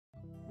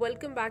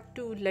Welcome back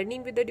to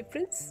Learning with a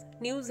Difference,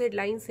 news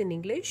headlines in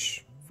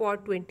English for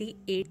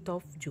 28th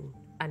of June.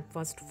 And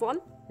first of all,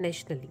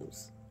 national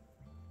news.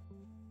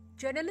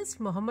 Journalist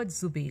Mohammad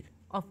Zubair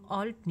of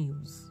Alt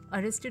News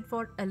arrested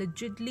for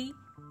allegedly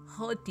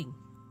hurting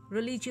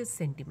religious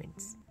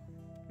sentiments.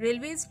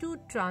 Railways to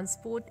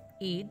transport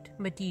aid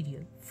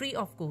material free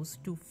of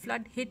cost to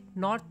flood-hit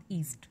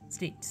northeast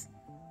states.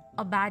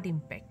 A bad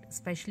impact,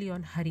 especially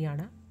on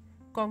Haryana.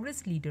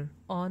 Congress leader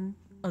on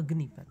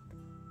Agnipath.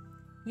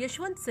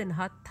 Yashwant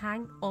Sinha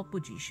thanked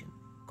opposition,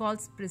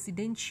 calls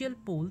presidential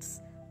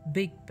polls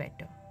big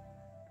better.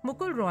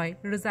 Mukul Roy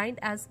resigned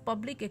as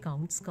Public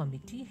Accounts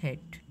Committee head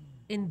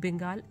in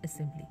Bengal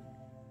Assembly.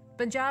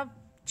 Punjab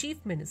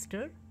Chief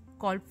Minister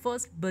called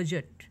first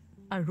budget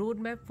a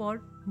roadmap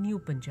for New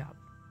Punjab.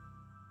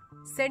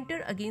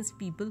 Center against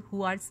people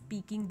who are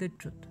speaking the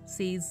truth,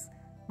 says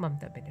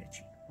Mamata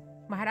Banerjee.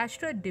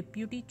 Maharashtra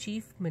Deputy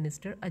Chief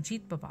Minister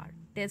Ajit Pawar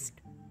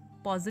test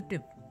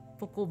positive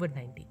for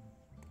COVID-19.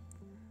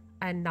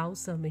 And now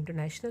some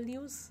international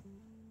news.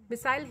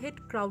 Missile hit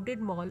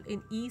crowded mall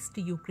in East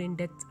Ukraine,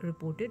 deaths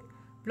reported.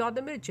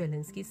 Volodymyr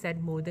Zelensky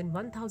said more than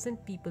 1,000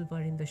 people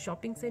were in the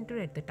shopping center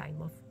at the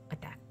time of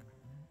attack.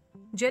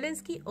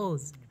 Zelensky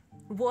urged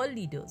world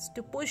leaders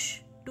to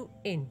push to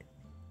end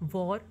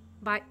war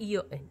by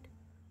year end.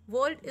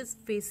 World is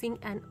facing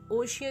an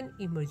ocean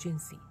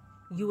emergency.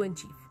 UN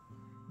chief.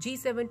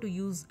 G7 to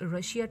use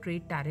Russia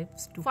trade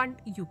tariffs to fund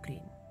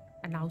Ukraine.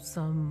 And now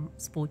some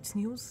sports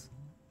news.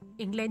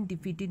 England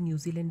defeated New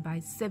Zealand by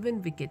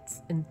 7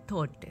 wickets in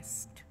third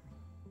test.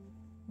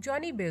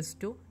 Johnny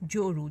Bairstow,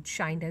 Joe Root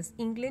shined as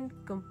England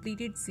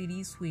completed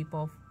series sweep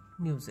of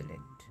New Zealand.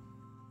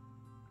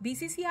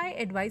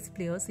 BCCI advised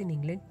players in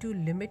England to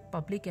limit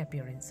public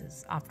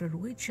appearances after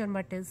Rohit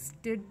Sharma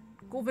tested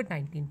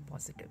COVID-19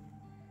 positive.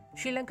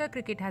 Sri Lanka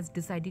cricket has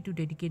decided to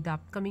dedicate the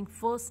upcoming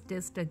first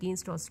test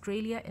against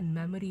Australia in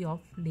memory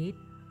of late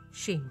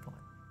Shane Warne.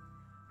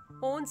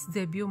 On's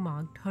debut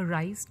marked her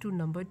rise to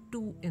number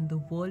 2 in the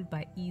world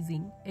by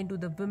easing into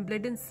the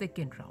Wimbledon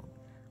second round.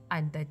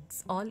 And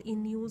that's all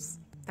in news.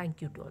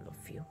 Thank you to all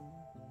of you.